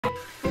Come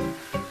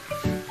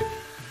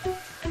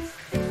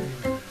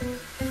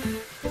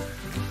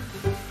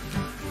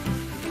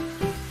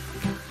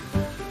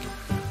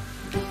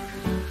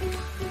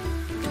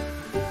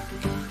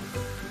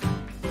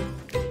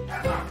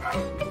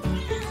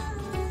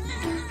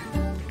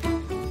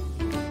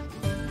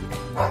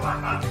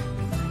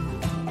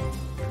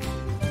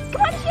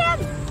on, Shem!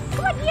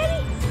 Come on,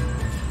 Jenny!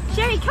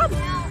 Sherry, come!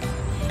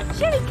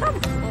 Sherry, come!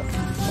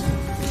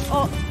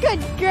 Oh,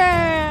 good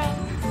girl!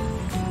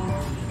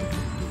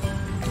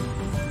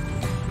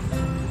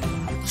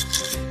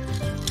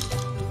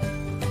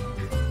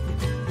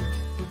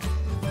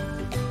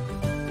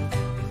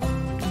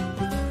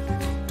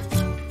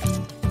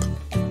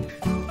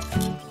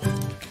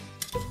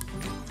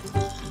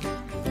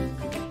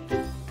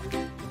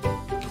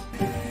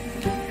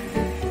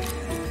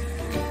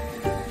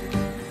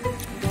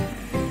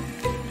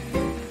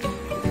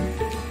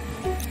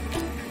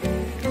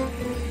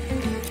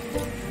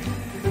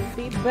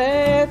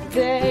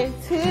 Birthday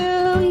to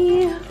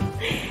you.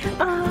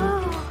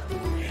 Oh,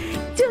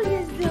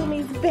 Julius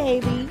Zoomies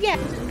baby, yes.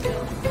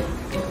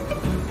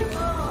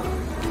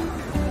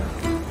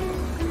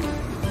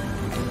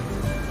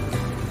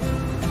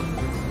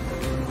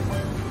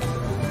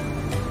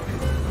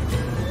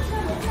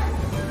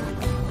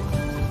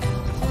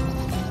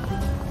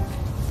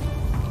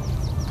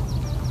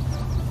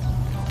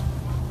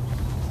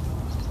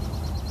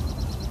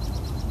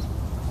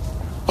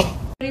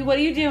 What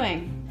are you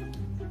doing?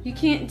 You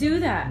can't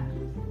do that.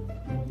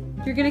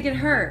 You're gonna get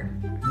hurt.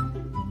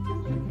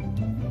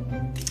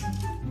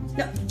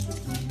 No.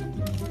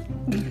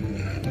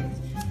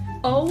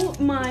 Oh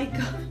my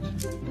God.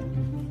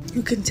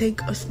 You can take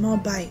a small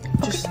bite.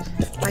 Just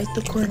bite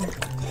the corner.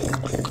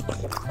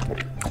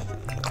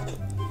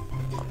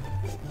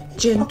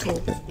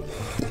 Gentle.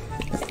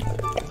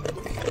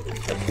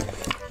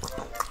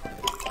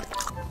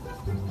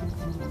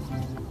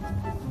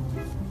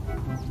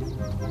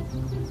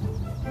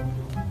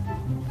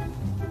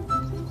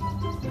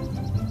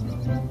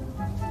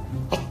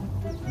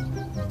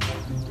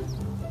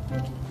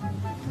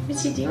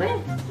 What's she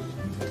doing?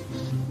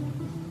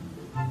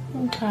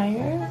 I'm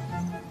tired.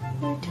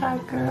 You're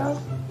tired,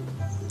 girl.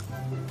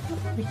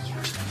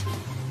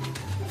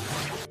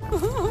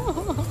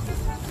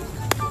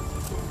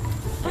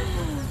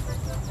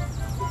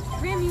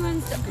 Grammy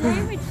wants to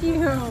play with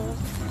you.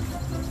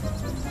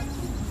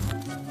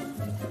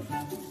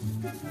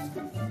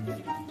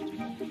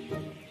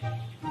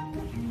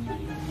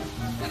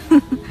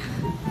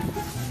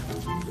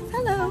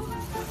 Hello.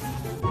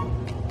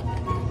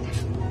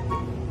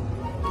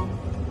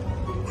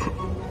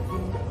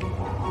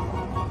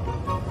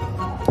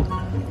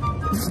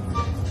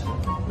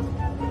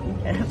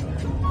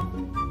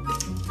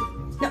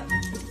 No.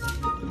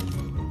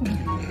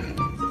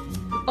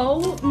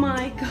 Oh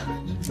my God.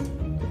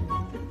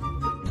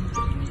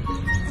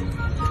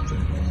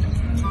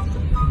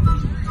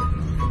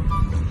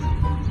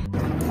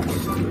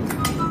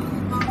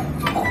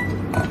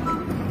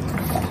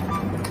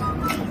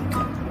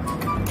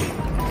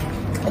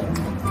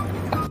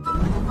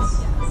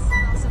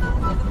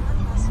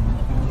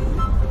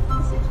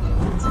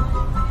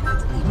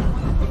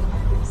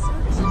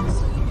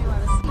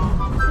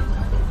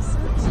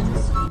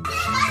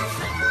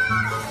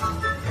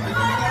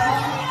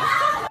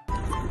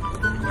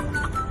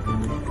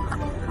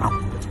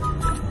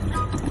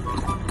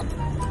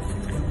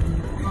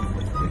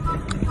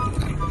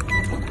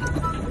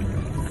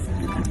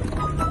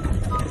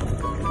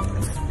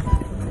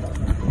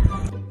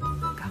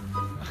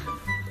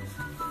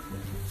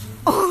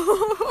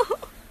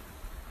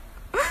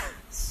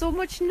 So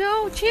much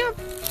snow, champ.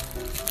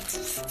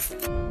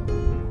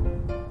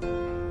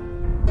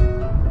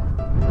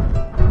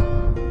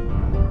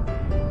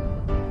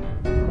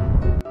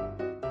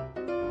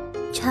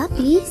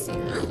 Chubbies?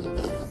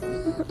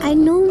 I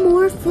know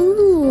more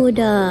food.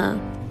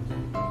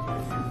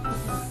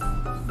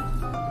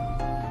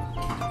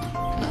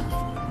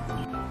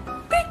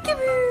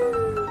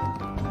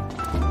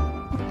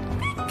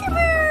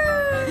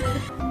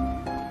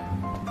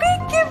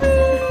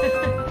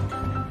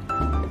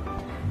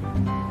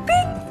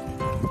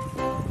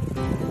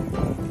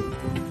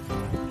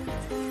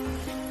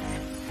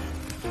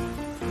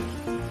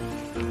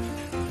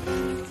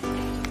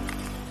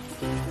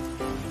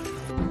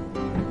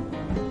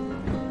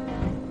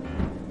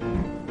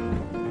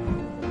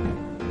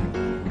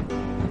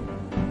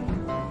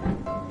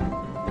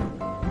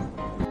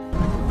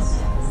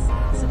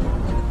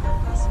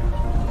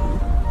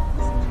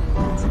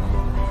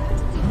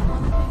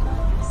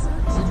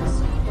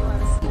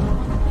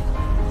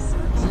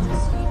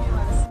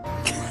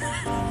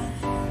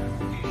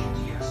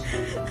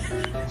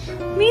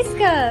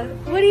 Miska,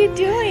 what are you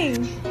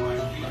doing?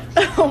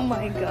 Oh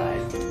my God.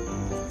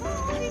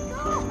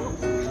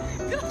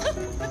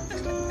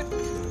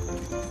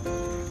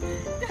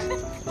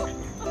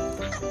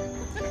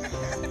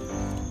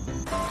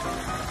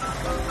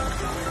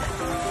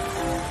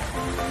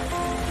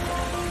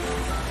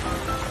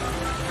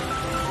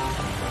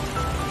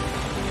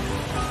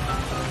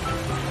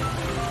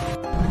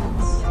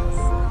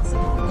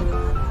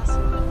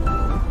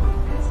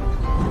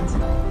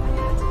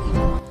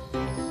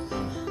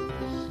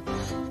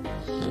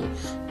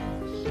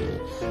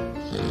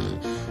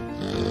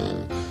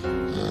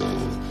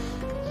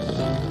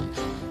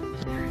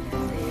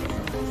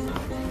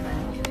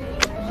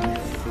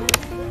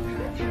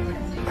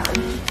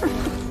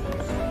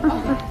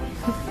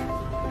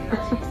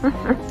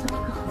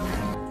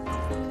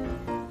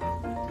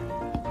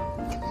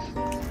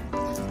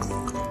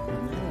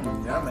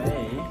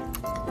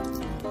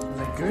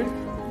 good?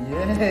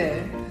 Yeah.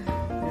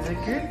 Is it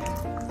good?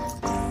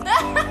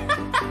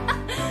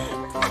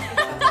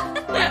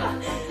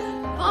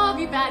 Bob,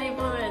 you bad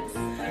influence.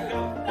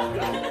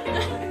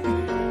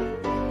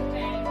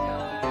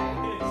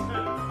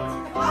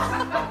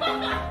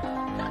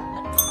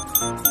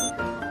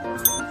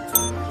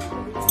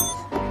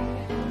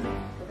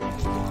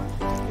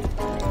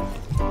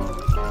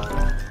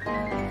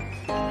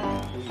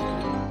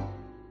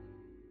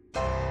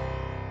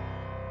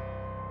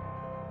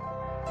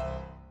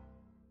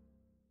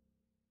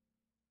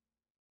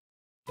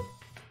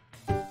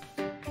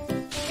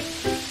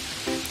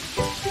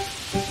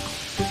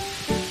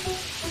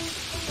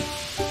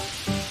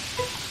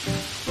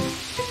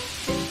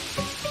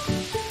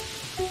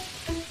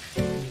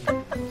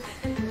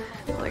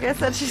 Like I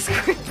said, she's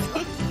crazy.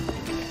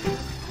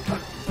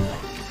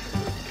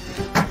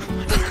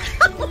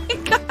 Oh my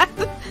god.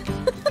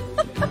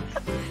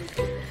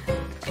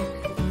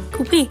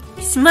 Koopy,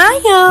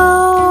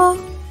 smile.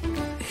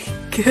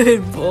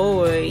 Good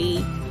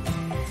boy.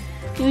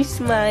 You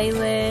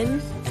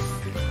smiling.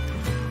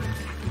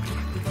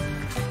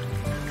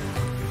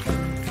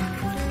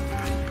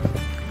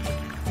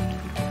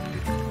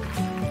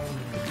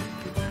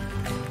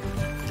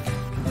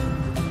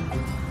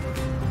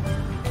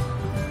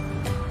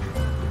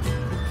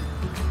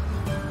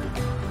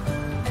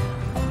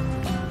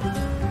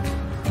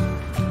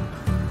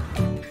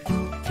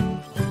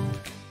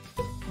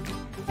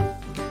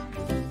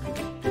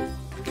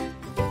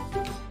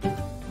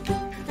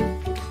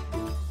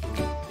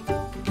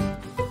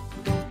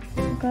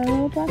 Got a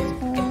little black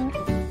spot.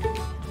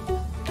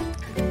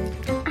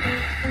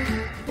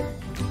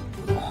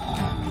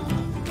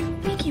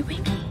 Wiggy,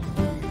 wiggy.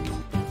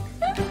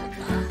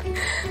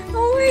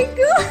 Oh my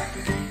god.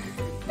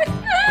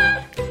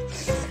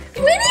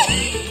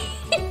 Winnie!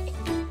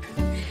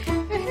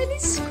 Her head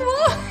is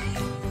squashed.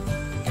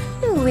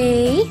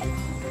 Louie,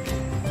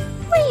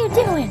 what are you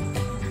doing?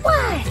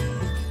 What?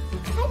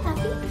 Hi,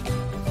 puppy.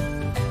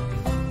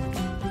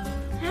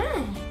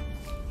 Hi.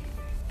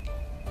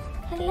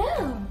 Hello.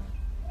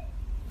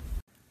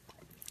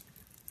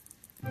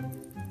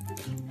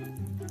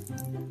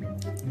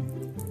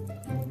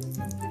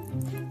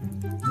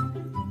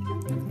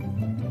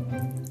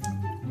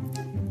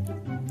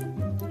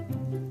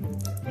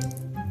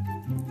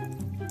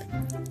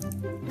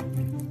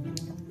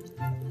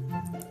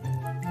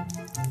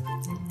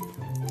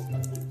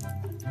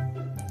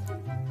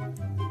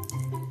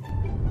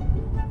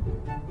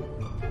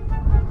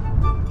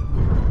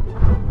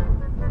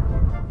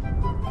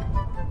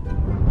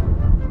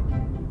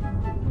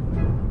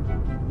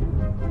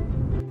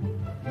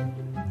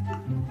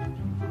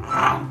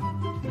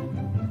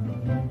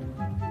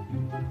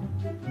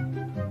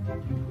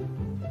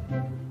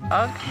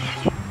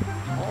 Okay.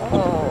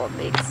 Oh,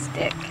 big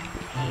stick.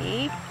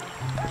 Okay.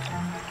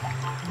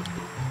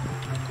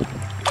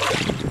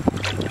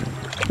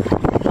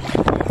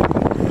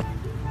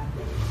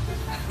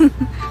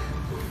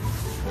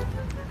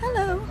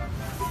 Hello.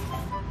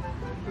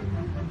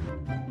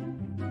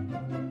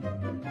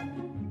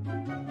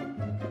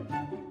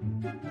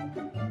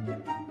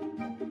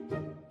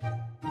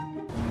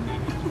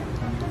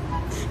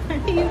 What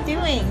are you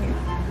doing?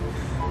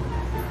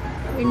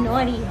 You're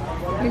naughty.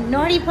 You're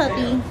naughty,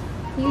 puppy.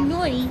 You're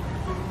naughty.